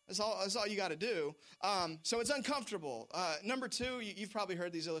 That's all you got to do. So it's uncomfortable. Number two, you've probably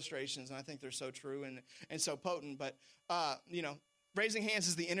heard these illustrations, and I think they're so true and so potent, but, raising hands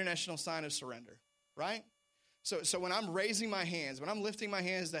is the international sign of surrender, right? So when I'm raising my hands, when I'm lifting my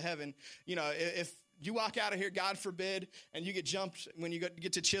hands to heaven, if you walk out of here, God forbid, and you get jumped when you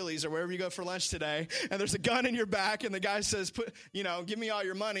get to Chili's or wherever you go for lunch today, and there's a gun in your back, and the guy says, give me all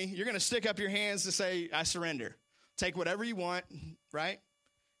your money, you're going to stick up your hands to say, I surrender. Take whatever you want, right?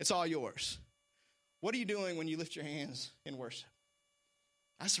 It's all yours. What are you doing when you lift your hands in worship?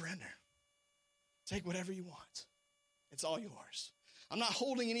 I surrender. Take whatever you want. It's all yours. I'm not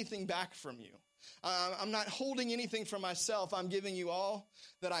holding anything back from you. I'm not holding anything from myself. I'm giving you all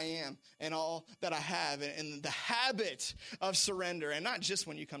that I am and all that I have. And the habit of surrender, and not just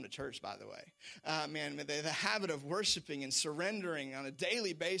when you come to church, by the way. The habit of worshiping and surrendering on a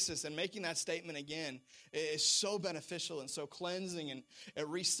daily basis and making that statement again is so beneficial and so cleansing. And it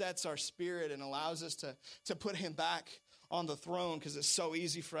resets our spirit and allows us to put him back on the throne because it's so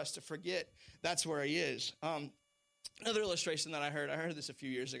easy for us to forget that's where he is. Another illustration that I heard this a few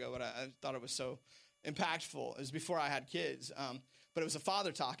years ago, but I thought it was so impactful. It was before I had kids, but it was a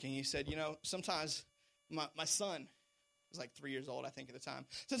father talking. He said, sometimes my son was like 3 years old, I think, at the time.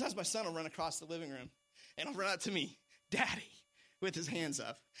 Sometimes my son will run across the living room, and he'll run out to me, Daddy, with his hands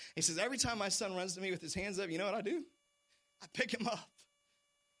up. He says, every time my son runs to me with his hands up, you know what I do? I pick him up.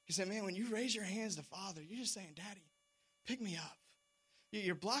 He said, man, when you raise your hands to Father, you're just saying, Daddy, pick me up.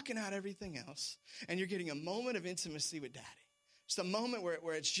 You're blocking out everything else, and you're getting a moment of intimacy with Daddy. Just a moment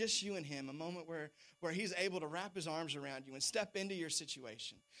where it's just you and him, a moment where he's able to wrap his arms around you and step into your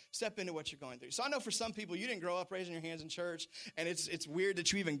situation, step into what you're going through. So I know for some people, you didn't grow up raising your hands in church, and it's weird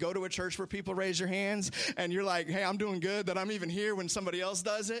that you even go to a church where people raise your hands, and you're like, hey, I'm doing good that I'm even here when somebody else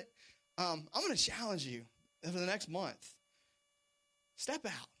does it. I'm going to challenge you for the next month. Step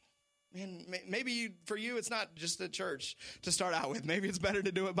out. Man, maybe for you, it's not just a church to start out with. Maybe it's better to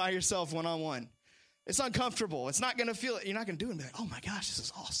do it by yourself one-on-one. It's uncomfortable. It's not going to feel it. You're not going to do it and be like, oh my gosh, this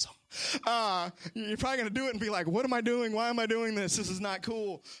is awesome. You're probably going to do it and be like, what am I doing? Why am I doing this? This is not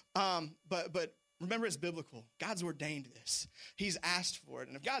cool. But remember, it's biblical. God's ordained this. He's asked for it.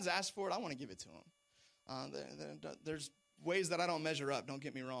 And if God's asked for it, I want to give it to him. There's ways that I don't measure up, don't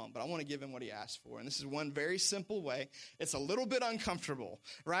get me wrong, but I want to give him what he asked for. And this is one very simple way. It's a little bit uncomfortable,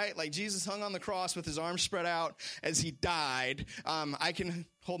 right? Like Jesus hung on the cross with his arms spread out as he died. I can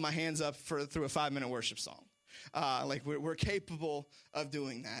hold my hands up through a 5-minute worship song. We're capable of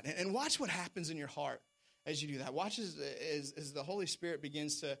doing that. And watch what happens in your heart as you do that. Watch as the Holy Spirit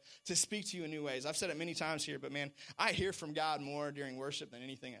begins to speak to you in new ways. I've said it many times here, but man, I hear from God more during worship than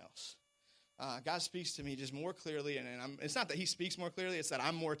anything else. God speaks to me just more clearly, and it's not that he speaks more clearly, it's that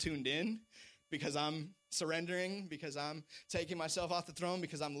I'm more tuned in because I'm surrendering, because I'm taking myself off the throne,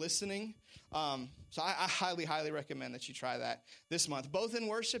 because I'm listening. So I highly, highly recommend that you try that this month, both in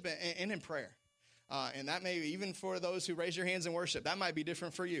worship and in prayer. And that may, even for those who raise your hands in worship, that might be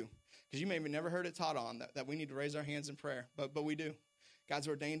different for you, because you may have never heard it taught on that we need to raise our hands in prayer, but we do. God's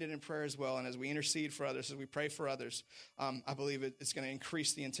ordained it in prayer as well, and as we intercede for others, as we pray for others, I believe it's going to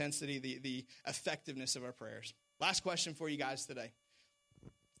increase the intensity, the effectiveness of our prayers. Last question for you guys today.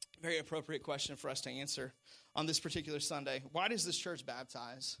 Very appropriate question for us to answer on this particular Sunday. Why does this church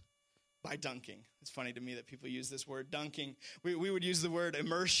baptize? By dunking. It's funny to me that people use this word dunking. We would use the word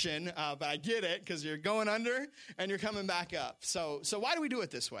immersion, but I get it because you're going under and you're coming back up. So why do we do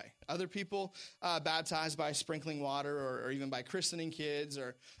it this way? Other people baptize by sprinkling water or even by christening kids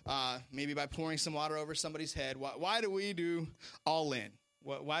or maybe by pouring some water over somebody's head. Why do we do all in?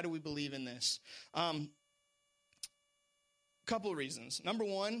 Why do we believe in this? Couple of reasons. Number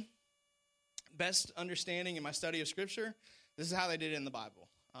one, best understanding in my study of Scripture, this is how they did it in the Bible.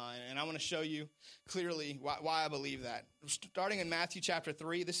 And I want to show you clearly why I believe that. Starting in Matthew chapter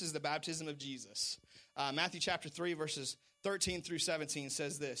 3, this is the baptism of Jesus. Matthew chapter 3, verses 13 through 17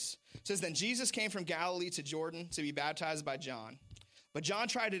 says this. It says, "Then Jesus came from Galilee to Jordan to be baptized by John. But John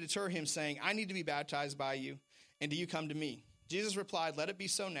tried to deter him, saying, 'I need to be baptized by you, and do you come to me?' Jesus replied, 'Let it be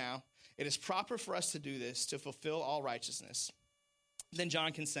so now. It is proper for us to do this to fulfill all righteousness.' Then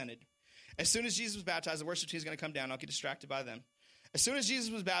John consented. As soon as Jesus was baptized, the worship team is going to come down. Don't get distracted by them. As soon as Jesus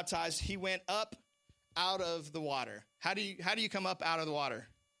was baptized, he went up out of the water." How do you come up out of the water?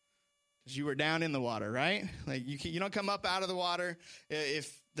 Because you were down in the water, right? Like you don't come up out of the water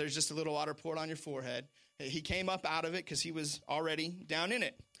if there's just a little water poured on your forehead. He came up out of it because he was already down in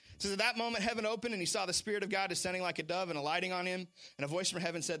it. It says, "At that moment, heaven opened, and he saw the Spirit of God descending like a dove and alighting on him. And a voice from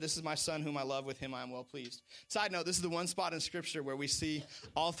heaven said, 'This is my Son whom I love. With him I am well pleased.'" Side note, this is the one spot in Scripture where we see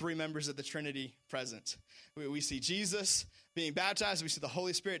all three members of the Trinity present. We see Jesus being baptized. We see the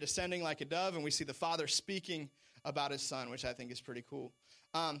Holy Spirit descending like a dove. And we see the Father speaking about his Son, which I think is pretty cool.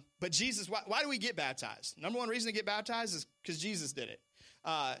 But Jesus, why do we get baptized? Number one reason to get baptized is because Jesus did it.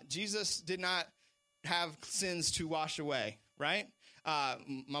 Jesus did not have sins to wash away, right?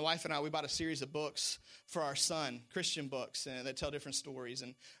 My wife and I, we bought a series of books for our son, Christian books, and that tell different stories.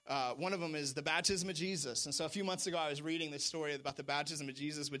 And one of them is the baptism of Jesus. And so a few months ago, I was reading this story about the baptism of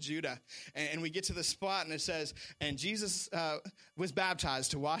Jesus with Judah. And we get to the spot, and it says, "And Jesus was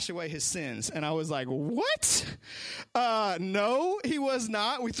baptized to wash away his sins." And I was like, what? No, he was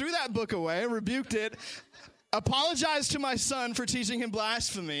not. We threw that book away, rebuked it, apologized to my son for teaching him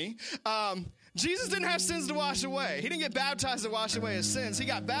blasphemy. Jesus didn't have sins to wash away. He didn't get baptized to wash away his sins. He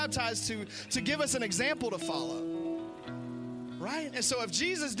got baptized to give us an example to follow. Right? And so if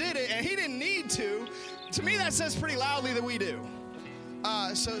Jesus did it and he didn't need to me that says pretty loudly that we do.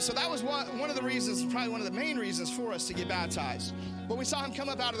 So that was one of the reasons, probably one of the main reasons for us to get baptized. But we saw him come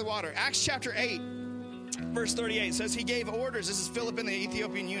up out of the water. Acts chapter 8, verse 38 says he gave orders. This is Philip and the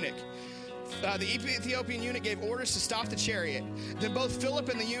Ethiopian eunuch. The Ethiopian eunuch gave orders to stop the chariot. Then both Philip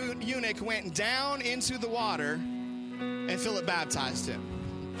and the eunuch went down into the water, and Philip baptized him.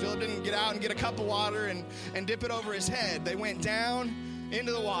 Philip didn't get out and get a cup of water and dip it over his head. They went down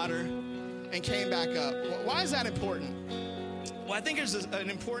into the water and came back up. Why is that important? Well, I think there's an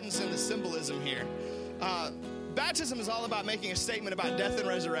importance in the symbolism here. Baptism is all about making a statement about death and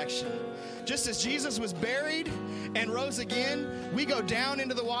resurrection. Just as Jesus was buried and rose again, we go down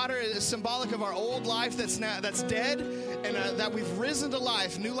into the water as symbolic of our old life that's dead, and that we've risen to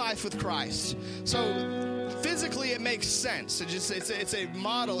life, new life with Christ. So physically, it makes sense. It's a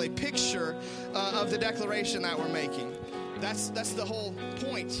model, a picture of the declaration that we're making. That's the whole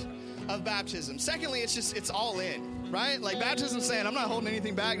point of baptism. Secondly, it's all in, right? Like baptism saying, I'm not holding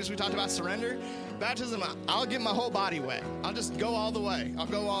anything back, as we talked about surrender. Baptism, I'll get my whole body wet. I'll just go all the way. I'll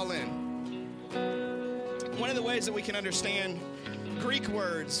go all in. One of the ways that we can understand Greek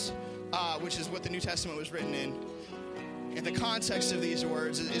words, which is what the New Testament was written in the context of these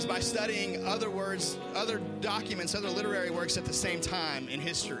words, is by studying other words, other documents, other literary works at the same time in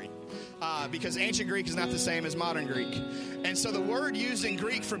history. Because ancient Greek is not the same as modern Greek. And so the word used in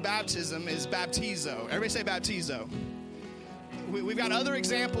Greek for baptism is baptizo. Everybody say baptizo. We've got other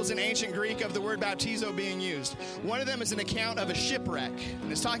examples in ancient Greek of the word baptizo being used. One of them is an account of a shipwreck. And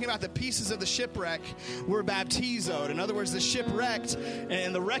it's talking about the pieces of the shipwreck were baptizoed. In other words, the ship wrecked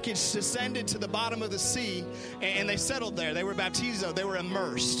and the wreckage descended to the bottom of the sea and they settled there. They were baptizoed. They were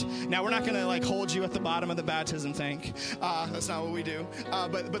immersed. Now, we're not going to hold you at the bottom of the baptism tank. That's not what we do.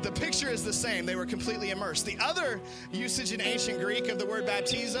 But the picture is the same. They were completely immersed. The other usage in ancient Greek of the word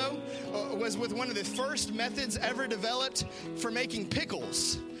baptizo was with one of the first methods ever developed for making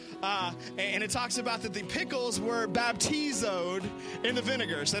pickles. And it talks about that the pickles were baptizoed in the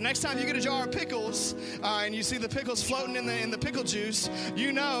vinegar. So next time you get a jar of pickles and you see the pickles floating in the pickle juice,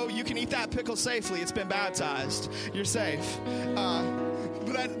 you know you can eat that pickle safely. It's been baptized. You're safe.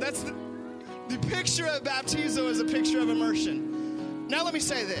 But that's the picture of baptizo is a picture of immersion. Now let me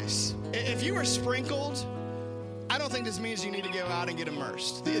say this. If you were sprinkled, I don't think this means you need to go out and get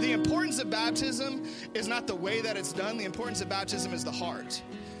immersed. The importance of baptism is not the way that it's done. The importance of baptism is the heart.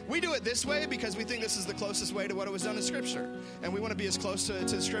 We do it this way because we think this is the closest way to what it was done in Scripture. And we want to be as close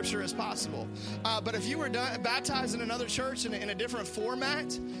to Scripture as possible. But if you were baptized in another church in a different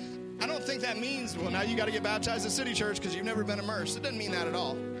format, I don't think that means, well, now you got to get baptized at City Church because you've never been immersed. It doesn't mean that at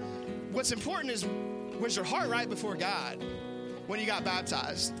all. What's important is, was your heart right before God? when you got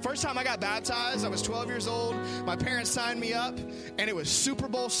baptized. First time I got baptized, I was 12 years old. My parents signed me up, and it was Super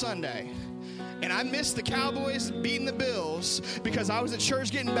Bowl Sunday. And I missed the Cowboys beating the Bills because I was at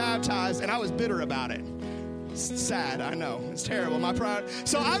church getting baptized, and I was bitter about it. It's sad, I know. It's terrible.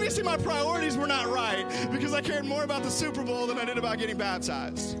 So obviously my priorities were not right because I cared more about the Super Bowl than I did about getting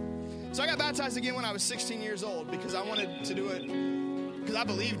baptized. So I got baptized again when I was 16 years old because I wanted to do it because I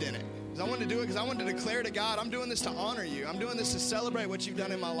believed in it. Because I wanted to do it because I wanted to declare to God, I'm doing this to honor you. I'm doing this to celebrate what you've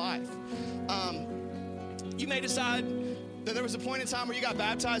done in my life. You may decide that there was a point in time where you got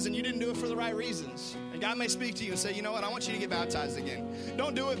baptized and you didn't do it for the right reasons. And God may speak to you and say, you know what, I want you to get baptized again.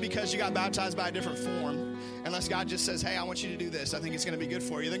 Don't do it because you got baptized by a different form. Unless God just says, hey, I want you to do this. I think it's going to be good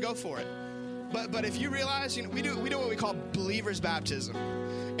for you. Then go for it. But if you realize, we do what we call believer's baptism.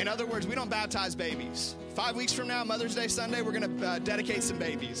 In other words, we don't baptize babies. 5 weeks from now, Mother's Day Sunday, we're going to dedicate some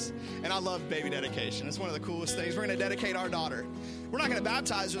babies. And I love baby dedication. It's one of the coolest things. We're going to dedicate our daughter. We're not going to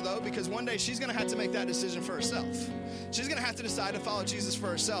baptize her, though, because one day she's going to have to make that decision for herself. She's going to have to decide to follow Jesus for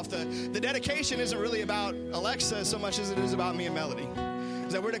herself. The dedication isn't really about Alexa so much as it is about me and Melody.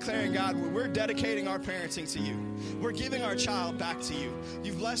 Is that we're declaring, God, we're dedicating our parenting to you. We're giving our child back to you.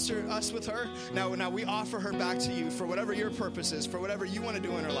 You've blessed us with her. Now we offer her back to you for whatever your purpose is, for whatever you want to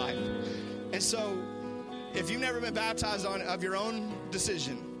do in her life. And so if you've never been baptized of your own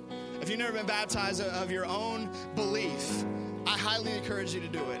decision, if you've never been baptized of your own belief, I highly encourage you to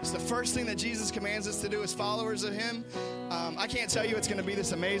do it. It's the first thing that Jesus commands us to do as followers of him. I can't tell you it's going to be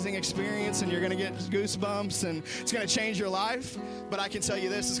this amazing experience and you're going to get goosebumps and it's going to change your life, but I can tell you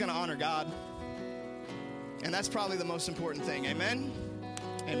this, it's going to honor God. And that's probably the most important thing. Amen?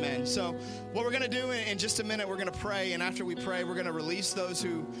 Amen. So what we're going to do in just a minute, we're going to pray, and after we pray, we're going to release those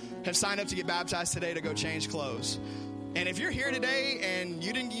who have signed up to get baptized today to go change clothes. And if you're here today and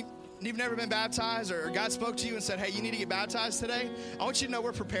you've never been baptized, or God spoke to you and said, hey, you need to get baptized today, I want you to know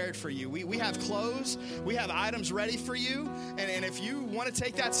we're prepared for you. We have clothes. We have items ready for you. And if you want to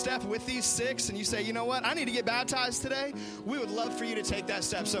take that step with these 6 and you say, you know what, I need to get baptized today, we would love for you to take that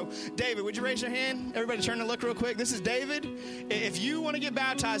step. So, David, would you raise your hand? Everybody turn to look real quick. This is David. If you want to get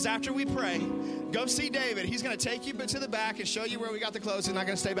baptized after we pray, go see David. He's going to take you to the back and show you where we got the clothes. He's not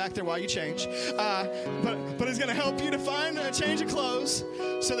going to stay back there while you change. But he's going to help you to find a change of clothes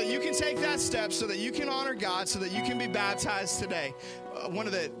so that you can take that step, so that you can honor God, so that you can be baptized today. One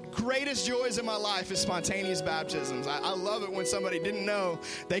of the greatest joys in my life is spontaneous baptisms. I love it when somebody didn't know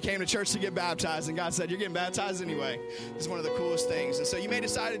they came to church to get baptized, and God said, you're getting baptized anyway. It's one of the coolest things. And so you may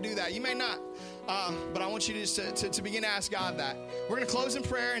decide to do that. You may not. But I want you to begin to ask God that. We're going to close in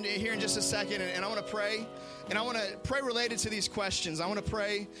prayer here in just a second, and I want to pray. And I want to pray related to these questions. I want to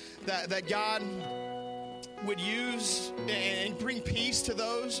pray that God would use and bring peace to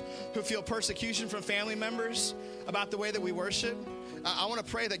those who feel persecution from family members about the way that we worship. I want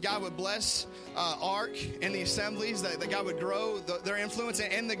to pray that God would bless ARC and the assemblies, that God would grow their influence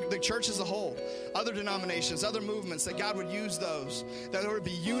and the church as a whole, other denominations, other movements, that God would use those, that there would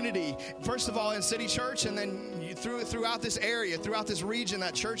be unity, first of all in City Church, and then throughout this area, throughout this region,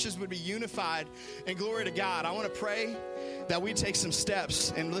 that churches would be unified in glory to God. I want to pray that we take some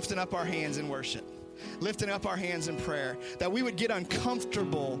steps in lifting up our hands in worship, lifting up our hands in prayer, that we would get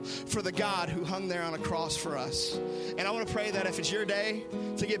uncomfortable for the God who hung there on a cross for us. And I want to pray that if it's your day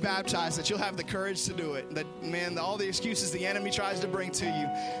to get baptized, that you'll have the courage to do it. That, man, all the excuses the enemy tries to bring to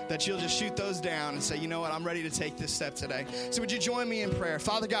you, that you'll just shoot those down and say, you know what, I'm ready to take this step today. So would you join me in prayer?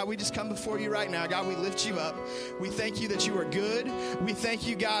 Father God, we just come before you right now. God, we lift you up. We thank you that you are good. We thank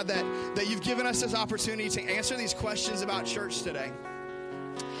you, God, that you've given us this opportunity to answer these questions about church today.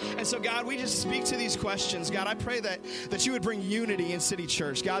 And so, God, we just speak to these questions. God, I pray that you would bring unity in City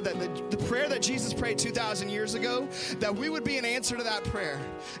Church. God, that the prayer that Jesus prayed 2,000 years ago, that we would be an answer to that prayer.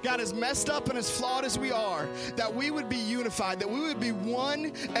 God, as messed up and as flawed as we are, that we would be unified, that we would be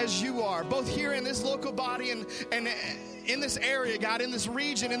one as you are, both here in this local body and in this area, God, in this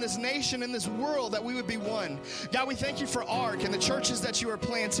region, in this nation, in this world, that we would be one. God, we thank you for ARC and the churches that you are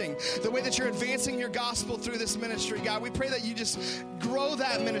planting, the way that you're advancing your gospel through this ministry. God, we pray that you just grow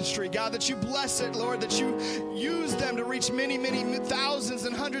that ministry. God, that you bless it, Lord, that you use them to reach many, many thousands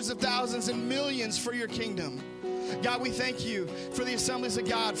and hundreds of thousands and millions for your kingdom. God, we thank you for the Assemblies of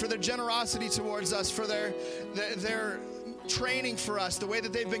God, for their generosity towards us, for their training for us, the way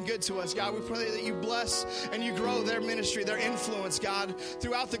that they've been good to us. God, we pray that you bless and you grow their ministry, their influence, God,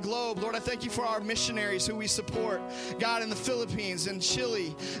 throughout the globe. Lord, I thank you for our missionaries who we support, God, in the Philippines and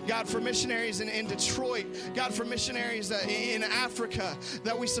Chile, God, for missionaries in Detroit, God, for missionaries in Africa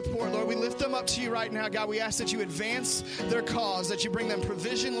that we support. Lord, we lift them up to you right now. God, we ask that you advance their cause, that you bring them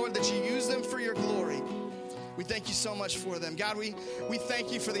provision, Lord, that you use them for your glory. We thank you so much for them. God, we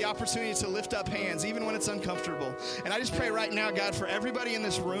thank you for the opportunity to lift up hands, even when it's uncomfortable. And I just pray right now, God, for everybody in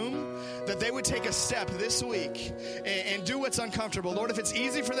this room, that they would take a step this week and do what's uncomfortable. Lord, if it's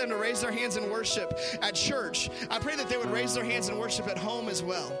easy for them to raise their hands in worship at church, I pray that they would raise their hands in worship at home as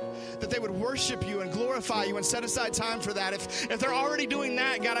well, that they would worship you and glorify you and set aside time for that. If they're already doing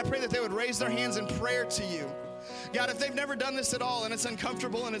that, God, I pray that they would raise their hands in prayer to you. God, if they've never done this at all and it's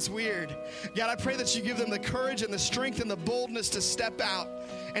uncomfortable and it's weird, God, I pray that you give them the courage and the strength and the boldness to step out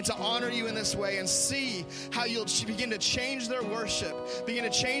and to honor you in this way and see how you'll begin to change their worship, begin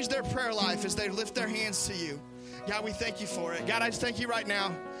to change their prayer life as they lift their hands to you. God, we thank you for it. God, I just thank you right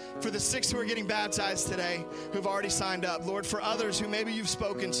now for the 6 who are getting baptized today who've already signed up. Lord, for others who maybe you've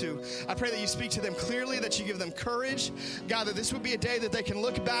spoken to, I pray that you speak to them clearly, that you give them courage. God, that this would be a day that they can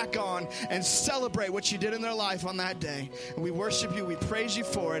look back on and celebrate what you did in their life on that day. And we worship you. We praise you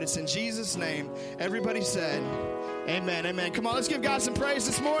for it. It's in Jesus' name. Everybody said, amen, amen. Come on, let's give God some praise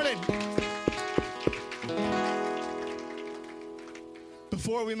this morning.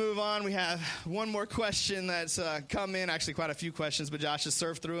 Before we move on, we have one more question that's come in. Actually, quite a few questions, but Josh has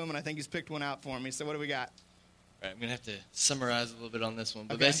surfed through them, and I think he's picked one out for me. So what do we got? All right, I'm going to have to summarize a little bit on this one.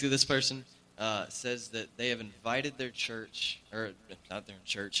 But basically, this person says that they have invited their church, or not their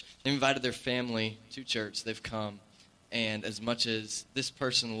church, they've invited their family to church. They've come, and as much as this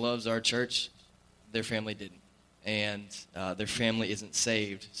person loves our church, their family didn't. And their family isn't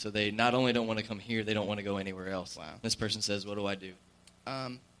saved. So they not only don't want to come here, they don't want to go anywhere else. Wow. This person says, what do I do?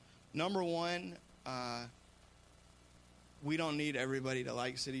 Number one, we don't need everybody to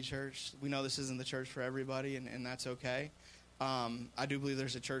like City Church. We know this isn't the church for everybody, and that's okay. I do believe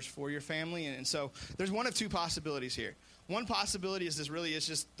there's a church for your family, and so there's one of two possibilities here. One possibility is this really is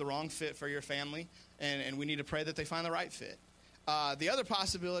just the wrong fit for your family, and we need to pray that they find the right fit. The other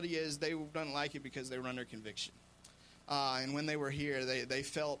possibility is they don't like it because they were under conviction. And when they were here, they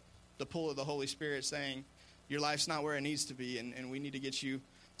felt the pull of the Holy Spirit saying, your life's not where it needs to be, and we need to get you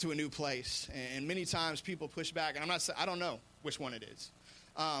to a new place. And many times people push back, and I don't know which one it is.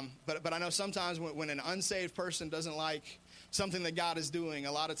 But I know sometimes when an unsaved person doesn't like something that God is doing,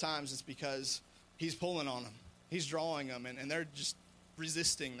 a lot of times it's because he's pulling on them. He's drawing them, and they're just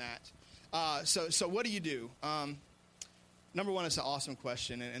resisting that. So what do you do? Number one, it's an awesome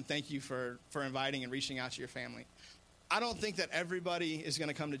question, and thank you for inviting and reaching out to your family. I don't think that everybody is going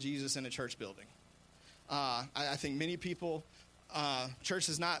to come to Jesus in a church building. I think many people, church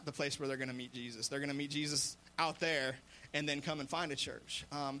is not the place where they're going to meet Jesus. They're going to meet Jesus out there and then come and find a church.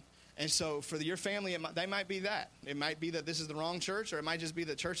 And so for your family, they might be that. It might be that this is the wrong church, or it might just be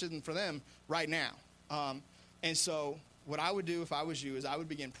that church isn't for them right now. And so what I would do if I was you is I would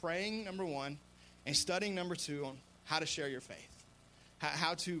begin praying, number one, and studying, number two, on how to share your faith,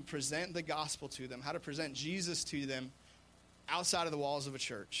 how to present the gospel to them, how to present Jesus to them outside of the walls of a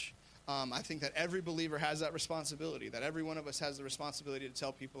church. I think that every believer has that responsibility, that every one of us has the responsibility to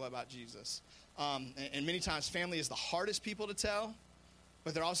tell people about Jesus. And many times family is the hardest people to tell,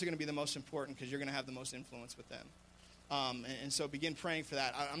 but they're also going to be the most important because you're going to have the most influence with them. And so begin praying for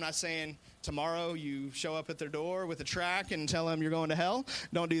that. I'm not saying tomorrow you show up at their door with a tract and tell them you're going to hell.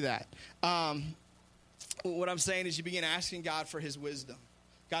 Don't do that. What I'm saying is you begin asking God for his wisdom.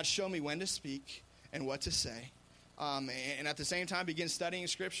 God, show me when to speak and what to say. And at the same time, begin studying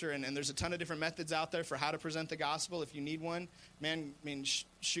Scripture. And there's a ton of different methods out there for how to present the gospel. If you need one,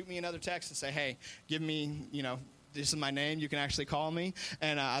 shoot me another text and say, hey, give me, this is my name. You can actually call me.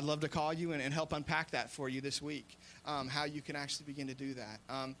 And I'd love to call you and help unpack that for you this week, how you can actually begin to do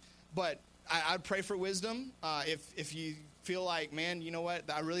that. But I'd pray for wisdom. If you feel like, man, you know what,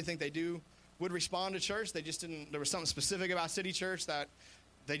 I really think they would respond to church. They just didn't. There was something specific about City Church that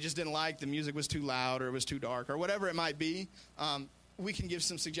they just didn't like. The music was too loud or it was too dark or whatever it might be. We can give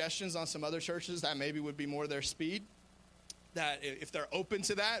some suggestions on some other churches that maybe would be more their speed, that if they're open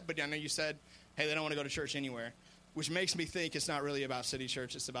to that. But I know you said, hey, they don't want to go to church anywhere, which makes me think it's not really about City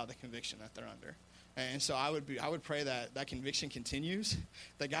Church. It's about the conviction that they're under. And so I would pray that conviction continues,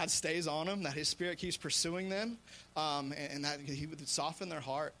 that God stays on them, that his Spirit keeps pursuing them, and that he would soften their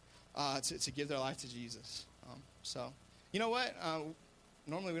heart to give their life to Jesus. So, you know what?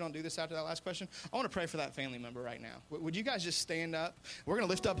 Normally we don't do this after that last question. I want to pray for that family member right now. Would you guys just stand up? We're going to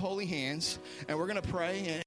lift up holy hands, and we're going to pray.